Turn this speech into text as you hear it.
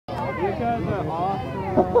You guys are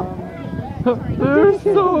awesome. They're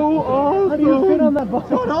so awesome. How do you fit on that ball?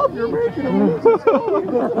 Shut up, you're making them lose.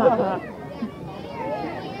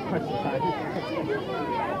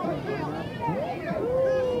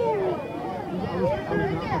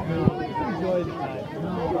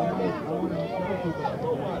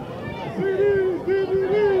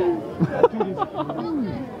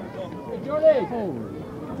 Enjoy the time.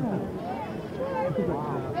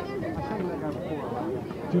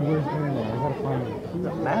 Dude, where's Aaron? I gotta find him. He's a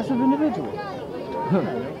massive individual.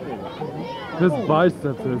 His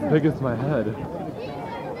biceps are as big as my head.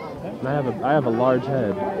 And I have a large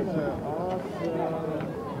head.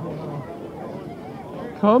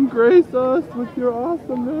 Come grace us with your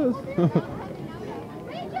awesomeness.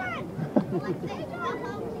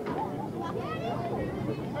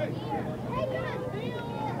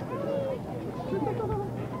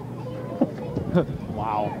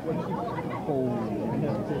 Wow.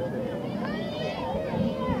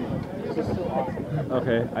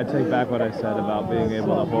 Okay, I take back what I said about being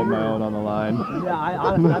able to hold my own on the line. Yeah, I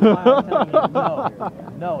honestly, that's why I'm telling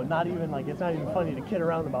you, no, not even like, it's not even funny to kid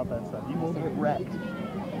around about that stuff. You will get wrecked.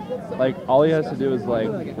 Like, all he has to do is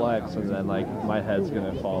like flex, and then like my head's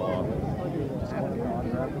gonna fall off.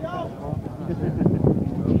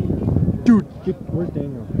 Dude, where's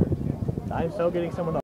Daniel? I'm so getting someone to